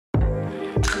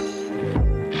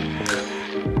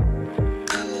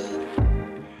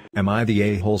Am I the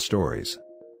a-hole stories?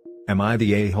 Am I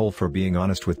the a-hole for being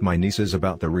honest with my nieces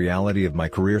about the reality of my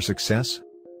career success?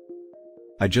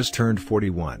 I just turned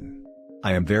 41.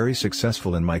 I am very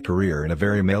successful in my career in a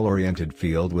very male-oriented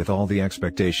field with all the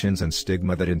expectations and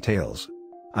stigma that entails.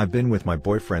 I've been with my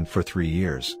boyfriend for 3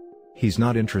 years. He's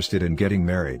not interested in getting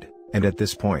married, and at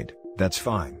this point, that's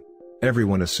fine.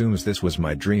 Everyone assumes this was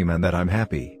my dream and that I'm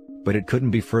happy, but it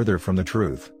couldn't be further from the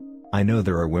truth. I know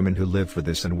there are women who live for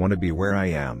this and want to be where I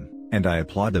am, and I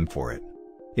applaud them for it.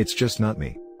 It's just not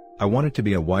me. I wanted to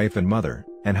be a wife and mother,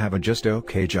 and have a just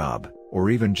okay job, or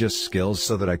even just skills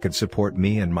so that I could support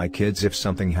me and my kids if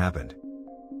something happened.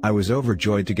 I was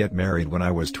overjoyed to get married when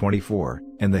I was 24,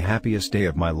 and the happiest day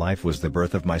of my life was the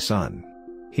birth of my son.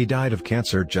 He died of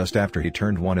cancer just after he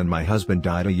turned 1 and my husband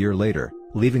died a year later,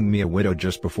 leaving me a widow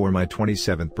just before my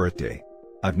 27th birthday.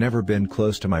 I've never been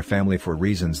close to my family for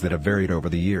reasons that have varied over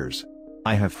the years.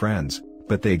 I have friends,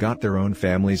 but they got their own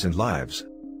families and lives.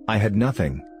 I had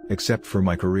nothing, except for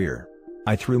my career.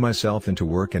 I threw myself into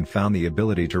work and found the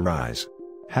ability to rise.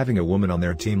 Having a woman on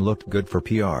their team looked good for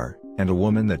PR, and a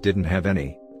woman that didn't have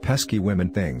any pesky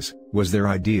women things was their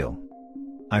ideal.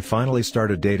 I finally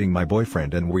started dating my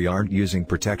boyfriend and we aren't using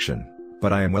protection,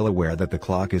 but I am well aware that the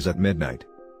clock is at midnight.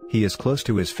 He is close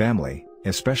to his family,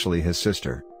 especially his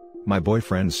sister. My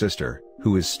boyfriend's sister,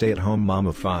 who is stay-at-home mom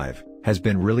of 5, has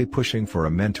been really pushing for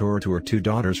a mentor to her 2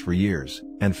 daughters for years,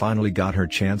 and finally got her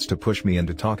chance to push me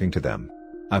into talking to them.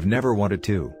 I've never wanted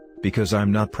to, because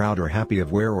I'm not proud or happy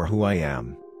of where or who I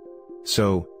am.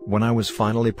 So, when I was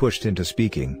finally pushed into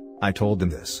speaking, I told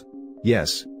them this.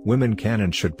 Yes, women can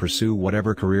and should pursue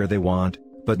whatever career they want,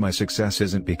 but my success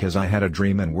isn't because I had a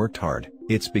dream and worked hard,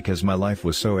 it's because my life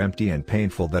was so empty and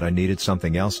painful that I needed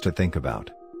something else to think about.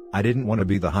 I didn't want to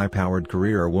be the high-powered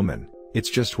career woman, it's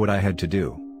just what I had to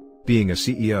do. Being a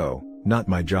CEO, not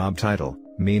my job title,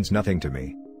 means nothing to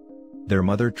me. Their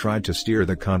mother tried to steer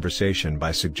the conversation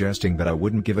by suggesting that I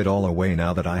wouldn't give it all away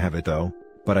now that I have it though,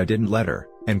 but I didn't let her,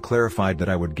 and clarified that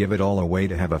I would give it all away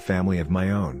to have a family of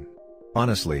my own.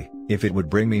 Honestly, if it would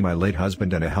bring me my late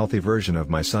husband and a healthy version of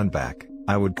my son back,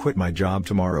 I would quit my job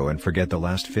tomorrow and forget the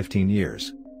last 15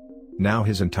 years. Now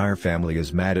his entire family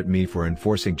is mad at me for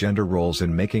enforcing gender roles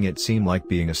and making it seem like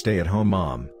being a stay-at-home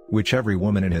mom, which every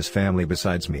woman in his family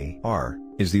besides me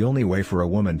is the only way for a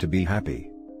woman to be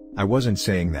happy. I wasn't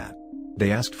saying that.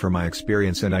 They asked for my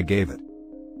experience and I gave it.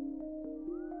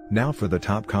 Now for the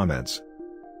top comments.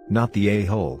 Not the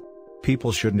a-hole.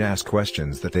 People shouldn't ask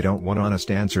questions that they don't want honest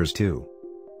answers to.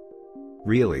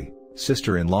 Really,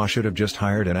 sister-in-law should have just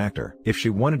hired an actor if she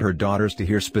wanted her daughters to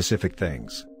hear specific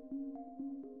things.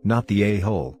 Not the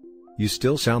a-hole. You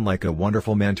still sound like a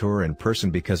wonderful mentor and person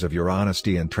because of your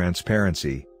honesty and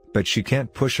transparency, but she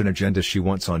can't push an agenda she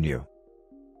wants on you.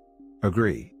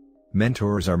 Agree.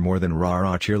 Mentors are more than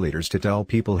rah-rah cheerleaders to tell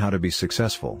people how to be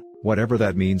successful, whatever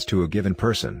that means to a given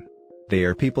person. They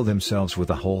are people themselves with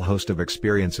a whole host of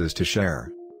experiences to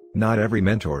share. Not every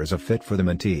mentor is a fit for the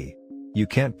mentee. You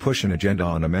can't push an agenda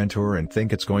on a mentor and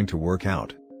think it's going to work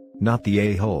out. Not the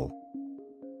a-hole.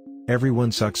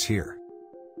 Everyone sucks here.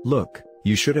 Look,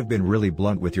 you should have been really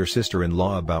blunt with your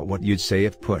sister-in-law about what you'd say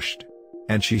if pushed.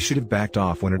 And she should have backed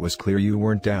off when it was clear you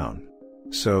weren't down.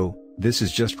 So, this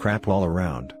is just crap all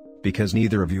around, because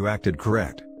neither of you acted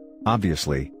correct.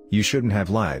 Obviously, you shouldn't have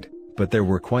lied, but there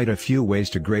were quite a few ways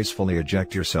to gracefully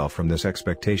eject yourself from this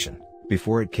expectation,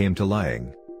 before it came to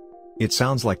lying. It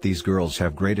sounds like these girls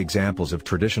have great examples of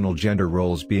traditional gender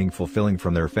roles being fulfilling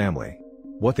from their family.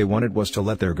 What they wanted was to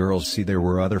let their girls see there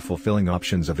were other fulfilling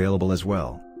options available as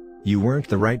well. You weren't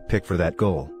the right pick for that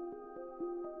goal.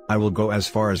 I will go as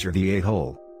far as you're the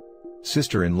a-hole.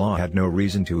 Sister-in-law had no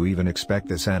reason to even expect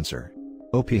this answer.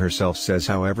 OP herself says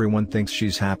how everyone thinks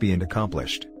she's happy and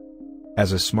accomplished.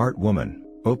 As a smart woman,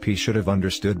 OP should have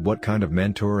understood what kind of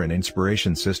mentor and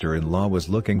inspiration sister-in-law was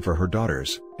looking for her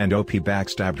daughters, and OP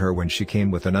backstabbed her when she came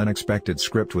with an unexpected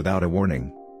script without a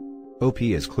warning. OP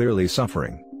is clearly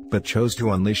suffering, but chose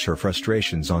to unleash her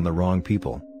frustrations on the wrong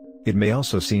people. It may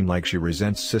also seem like she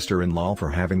resents sister-in-law for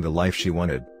having the life she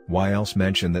wanted. Why else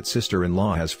mention that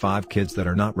sister-in-law has 5 kids that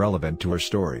are not relevant to her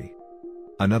story?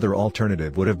 Another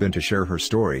alternative would have been to share her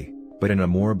story, but in a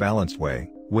more balanced way,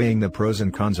 weighing the pros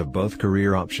and cons of both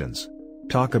career options.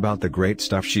 Talk about the great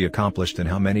stuff she accomplished and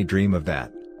how many dream of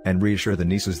that, and reassure the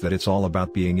nieces that it's all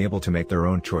about being able to make their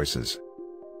own choices.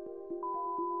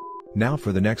 Now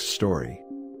for the next story.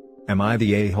 Am I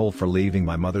the a-hole for leaving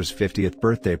my mother's 50th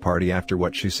birthday party after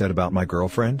what she said about my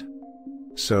girlfriend?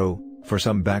 So, for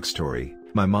some backstory,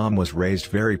 My mom was raised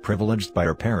very privileged by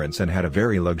her parents and had a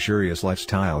very luxurious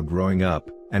lifestyle growing up,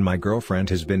 and my girlfriend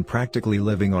has been practically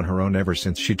living on her own ever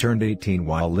since she turned 18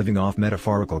 while living off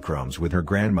metaphorical crumbs with her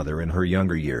grandmother in her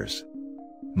younger years.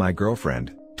 My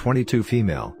girlfriend, 22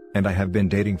 female, and I have been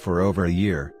dating for over a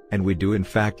year, and we do in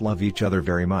fact love each other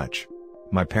very much.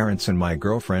 My parents and my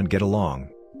girlfriend get along,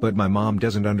 but my mom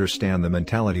doesn't understand the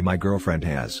mentality my girlfriend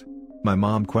has. My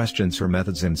mom questions her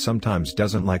methods and sometimes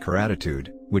doesn't like her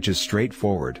attitude, which is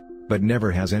straightforward, but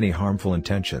never has any harmful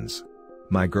intentions.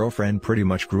 My girlfriend pretty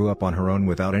much grew up on her own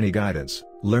without any guidance,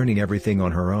 learning everything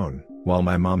on her own, while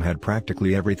my mom had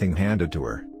practically everything handed to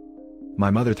her. My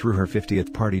mother threw her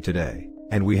 50th party today,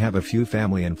 and we have a few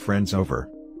family and friends over.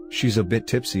 She's a bit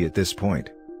tipsy at this point.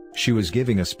 She was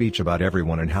giving a speech about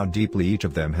everyone and how deeply each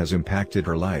of them has impacted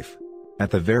her life.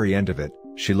 At the very end of it,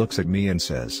 she looks at me and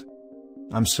says,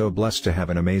 "I'm so blessed to have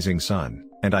an amazing son,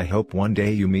 and I hope one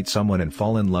day you meet someone and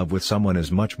fall in love with someone as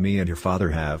much me and your father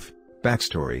have."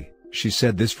 Backstory: she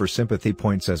said this for sympathy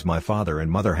points as my father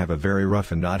and mother have a very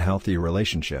rough and not healthy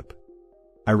relationship.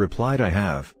 I replied I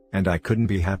have, and I couldn't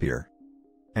be happier.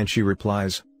 And she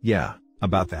replies, "Yeah,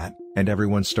 about that," and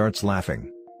everyone starts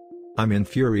laughing. I'm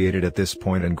infuriated at this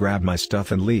point and grab my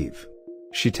stuff and leave.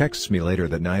 She texts me later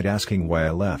that night asking why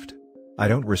I left. I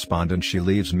don't respond and she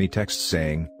leaves me texts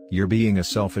saying, "You're being a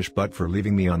selfish butt for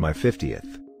leaving me on my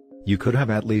 50th. You could have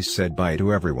at least said bye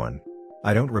to everyone."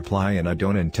 I don't reply and I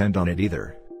don't intend on it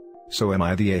either. So am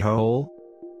I the a-hole?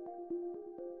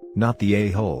 Not the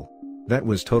a-hole. That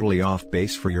was totally off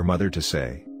base for your mother to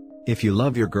say. If you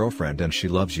love your girlfriend and she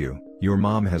loves you, your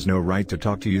mom has no right to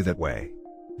talk to you that way.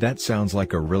 That sounds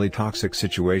like a really toxic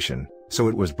situation, so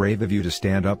it was brave of you to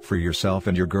stand up for yourself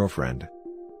and your girlfriend.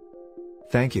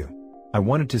 Thank you. I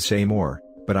wanted to say more,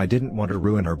 but I didn't want to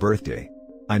ruin her birthday.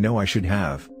 I know I should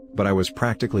have, but I was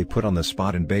practically put on the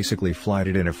spot and basically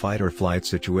flighted in a fight or flight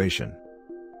situation.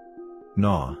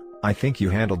 Nah, I think you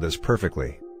handled this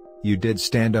perfectly. You did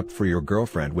stand up for your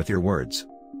girlfriend with your words.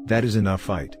 That is enough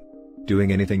fight.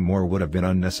 Doing anything more would have been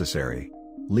unnecessary.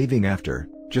 Leaving after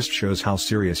just shows how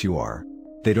serious you are.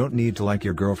 They don't need to like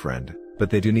your girlfriend, but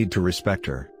they do need to respect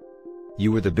her.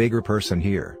 You were the bigger person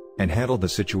here, and handled the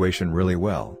situation really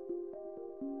well.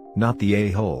 Not the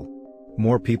a-hole.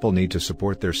 More people need to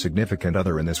support their significant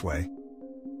other in this way.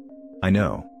 I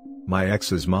know. My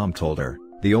ex's mom told her,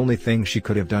 the only thing she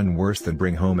could have done worse than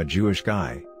bring home a Jewish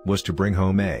guy, was to bring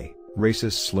home a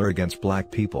racist slur against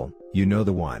black people, you know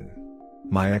the one.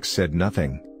 My ex said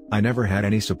nothing. I never had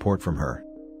any support from her.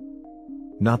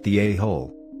 Not the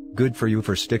a-hole. Good for you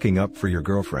for sticking up for your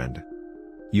girlfriend.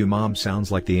 You mom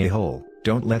sounds like the a-hole.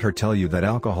 Don't let her tell you that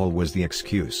alcohol was the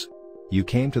excuse. You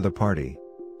came to the party.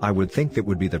 I would think that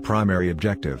would be the primary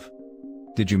objective.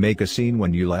 Did you make a scene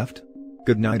when you left?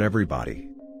 Good night everybody.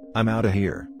 I'm outta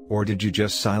here, or did you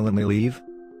just silently leave?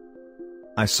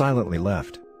 I silently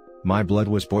left. My blood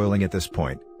was boiling at this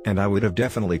point, and I would have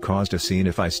definitely caused a scene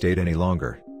if I stayed any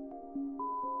longer.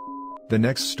 The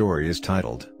next story is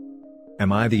titled,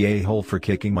 "Am I the a-hole for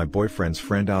kicking my boyfriend's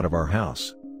friend out of our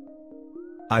house?"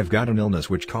 I've got an illness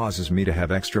which causes me to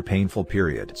have extra painful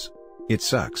periods. It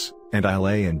sucks, and I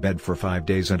lay in bed for 5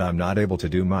 days and I'm not able to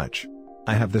do much.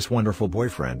 I have this wonderful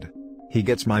boyfriend. He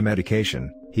gets my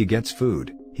medication, he gets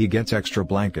food, he gets extra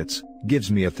blankets, gives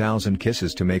me 1,000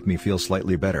 kisses to make me feel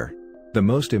slightly better. The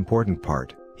most important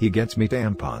part, he gets me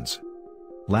tampons.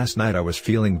 Last night I was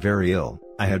feeling very ill.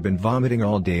 I had been vomiting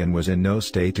all day and was in no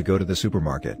state to go to the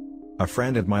supermarket. A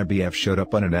friend of my BF showed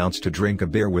up unannounced to drink a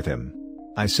beer with him.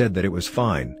 I said that it was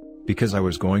fine, because I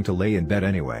was going to lay in bed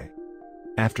anyway.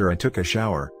 After I took a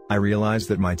shower, I realized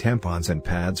that my tampons and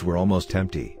pads were almost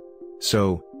empty.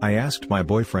 So, I asked my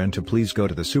boyfriend to please go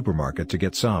to the supermarket to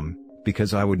get some,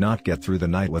 because I would not get through the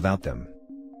night without them.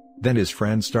 Then his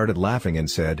friend started laughing and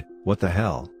said, "What the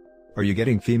hell? Are you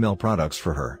getting female products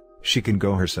for her? She can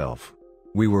go herself."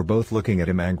 We were both looking at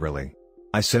him angrily.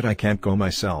 I said I can't go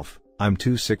myself, I'm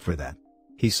too sick for that.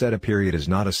 He said a period is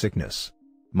not a sickness.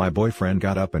 My boyfriend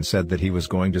got up and said that he was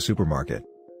going to supermarket.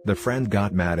 The friend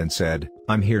got mad and said,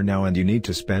 "I'm here now and you need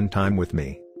to spend time with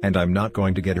me, and I'm not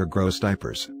going to get her gross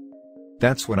diapers."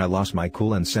 That's when I lost my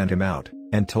cool and sent him out,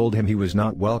 and told him he was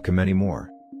not welcome anymore.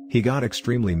 He got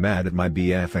extremely mad at my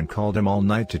BF and called him all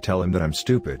night to tell him that I'm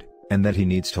stupid, and that he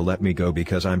needs to let me go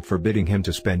because I'm forbidding him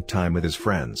to spend time with his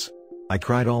friends. I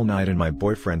cried all night and my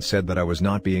boyfriend said that I was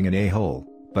not being an a-hole,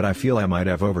 but I feel I might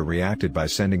have overreacted by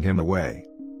sending him away.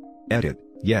 Edit: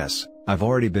 yes, I've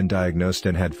already been diagnosed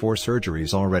and had 4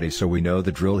 surgeries already, so we know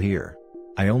the drill here.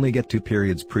 I only get 2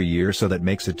 periods per year, so that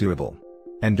makes it doable.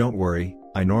 And don't worry,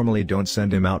 I normally don't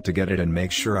send him out to get it and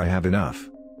make sure I have enough.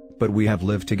 But we have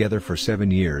lived together for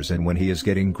 7 years, and when he is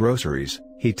getting groceries,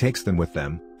 he takes them with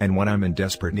them, and when I'm in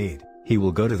desperate need, he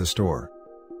will go to the store.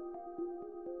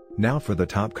 Now for the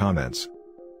top comments.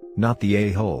 Not the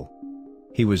a-hole.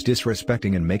 He was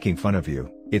disrespecting and making fun of you.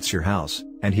 It's your house,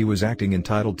 and he was acting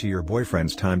entitled to your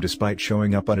boyfriend's time despite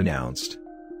showing up unannounced.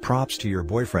 Props to your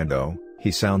boyfriend though,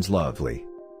 he sounds lovely.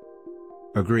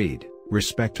 Agreed,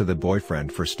 respect to the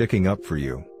boyfriend for sticking up for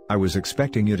you. I was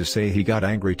expecting you to say he got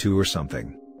angry too or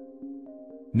something.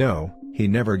 No, he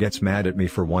never gets mad at me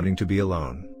for wanting to be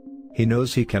alone. He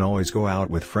knows he can always go out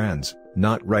with friends,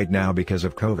 not right now because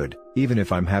of COVID, even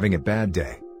if I'm having a bad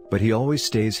day, but he always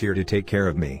stays here to take care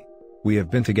of me. We have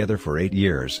been together for 8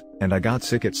 years, and I got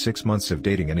sick at 6 months of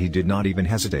dating and he did not even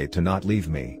hesitate to not leave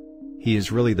me. He is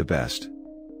really the best.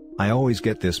 I always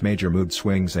get this major mood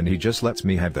swings and he just lets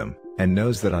me have them, and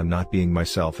knows that I'm not being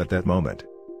myself at that moment.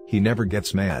 He never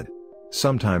gets mad.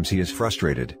 Sometimes he is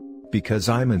frustrated, because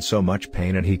I'm in so much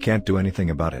pain and he can't do anything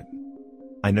about it.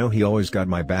 I know he always got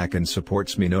my back and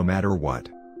supports me no matter what.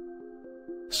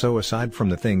 So aside from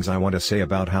the things I want to say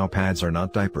about how pads are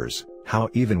not diapers, how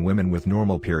even women with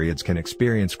normal periods can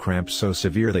experience cramps so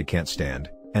severe they can't stand,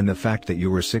 and the fact that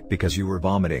you were sick because you were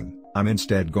vomiting, I'm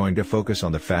instead going to focus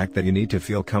on the fact that you need to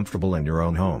feel comfortable in your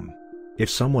own home. If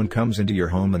someone comes into your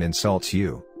home and insults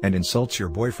you, and insults your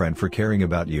boyfriend for caring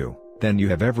about you, then you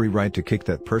have every right to kick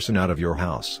that person out of your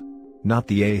house. Not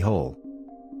the a-hole.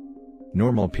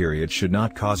 Normal periods should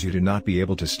not cause you to not be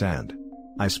able to stand.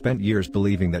 I spent years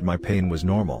believing that my pain was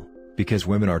normal, because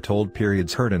women are told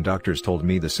periods hurt and doctors told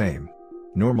me the same.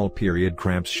 Normal period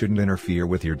cramps shouldn't interfere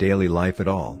with your daily life at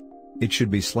all. It should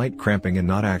be slight cramping and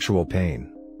not actual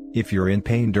pain. If you're in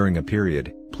pain during a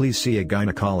period, please see a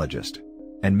gynecologist.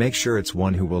 And make sure it's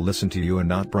one who will listen to you and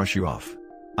not brush you off.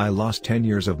 I lost 10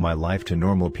 years of my life to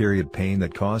normal period pain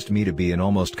that caused me to be in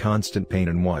almost constant pain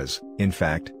and was, in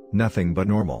fact, nothing but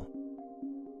normal.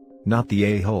 Not the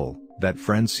a-hole. That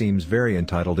friend seems very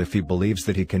entitled if he believes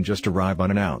that he can just arrive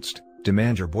unannounced,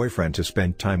 demand your boyfriend to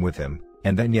spend time with him,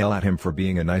 and then yell at him for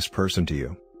being a nice person to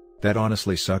you. That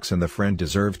honestly sucks and the friend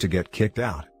deserves to get kicked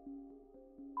out.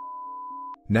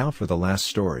 Now for the last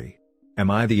story. Am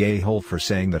I the a-hole for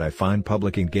saying that I find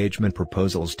public engagement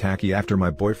proposals tacky after my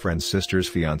boyfriend's sister's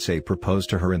fiancé proposed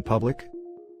to her in public?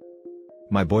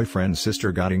 My boyfriend's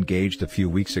sister got engaged a few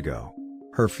weeks ago.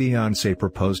 Her fiancé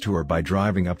proposed to her by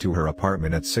driving up to her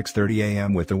apartment at 6:30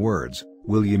 a.m. with the words,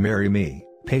 "Will you marry me?"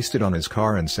 pasted on his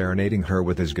car and serenading her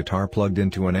with his guitar plugged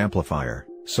into an amplifier,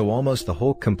 so almost the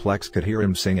whole complex could hear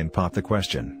him sing and pop the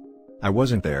question. I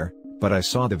wasn't there, but I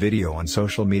saw the video on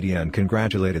social media and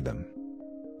congratulated them.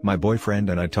 My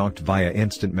boyfriend and I talked via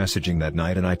instant messaging that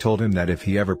night and I told him that if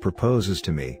he ever proposes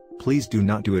to me, please do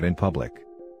not do it in public.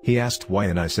 He asked why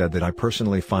and I said that I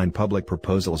personally find public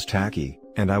proposals tacky,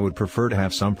 and I would prefer to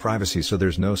have some privacy so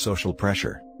there's no social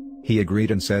pressure. He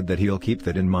agreed and said that he'll keep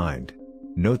that in mind.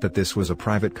 Note that this was a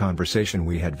private conversation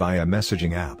we had via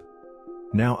messaging app.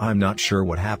 Now I'm not sure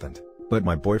what happened, but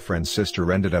my boyfriend's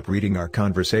sister ended up reading our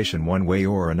conversation one way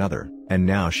or another, and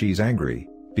now she's angry,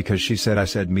 because she said I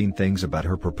said mean things about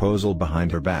her proposal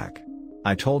behind her back.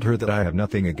 I told her that I have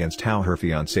nothing against how her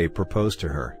fiancé proposed to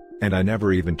her, and I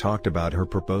never even talked about her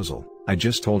proposal. I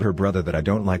just told her brother that I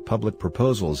don't like public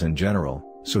proposals in general,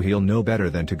 so he'll know better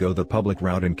than to go the public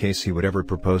route in case he would ever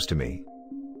propose to me.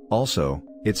 Also,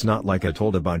 it's not like I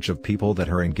told a bunch of people that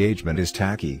her engagement is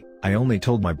tacky. I only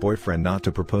told my boyfriend not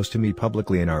to propose to me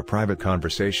publicly in our private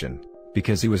conversation,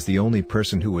 because he was the only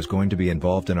person who was going to be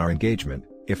involved in our engagement,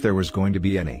 if there was going to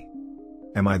be any.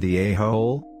 Am I the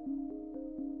a-hole?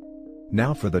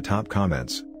 Now for the top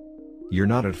comments. You're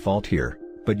not at fault here,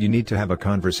 but you need to have a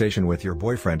conversation with your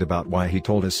boyfriend about why he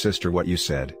told his sister what you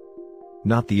said.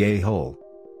 Not the a-hole.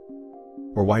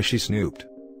 Or why she snooped.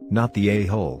 Not the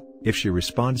a-hole. If she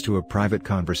responds to a private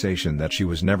conversation that she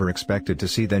was never expected to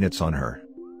see, then it's on her.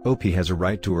 OP has a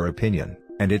right to her opinion,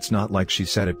 and it's not like she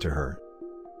said it to her.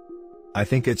 I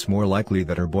think it's more likely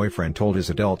that her boyfriend told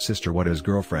his adult sister what his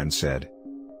girlfriend said.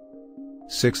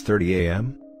 6:30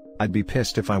 a.m.? I'd be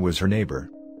pissed if I was her neighbor.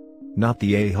 Not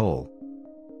the a-hole.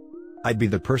 I'd be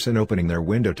the person opening their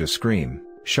window to scream,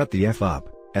 "Shut the F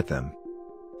up," at them.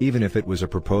 Even if it was a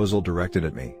proposal directed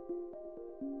at me.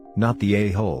 Not the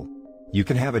a-hole. You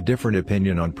can have a different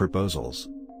opinion on proposals.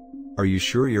 Are you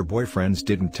sure your boyfriends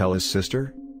didn't tell his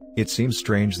sister? It seems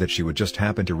strange that she would just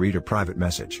happen to read a private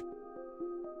message.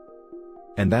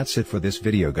 And that's it for this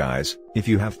video, guys. If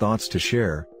you have thoughts to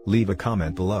share, leave a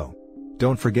comment below.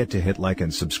 Don't forget to hit like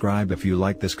and subscribe if you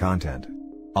like this content.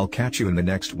 I'll catch you in the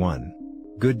next one.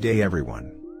 Good day,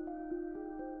 everyone.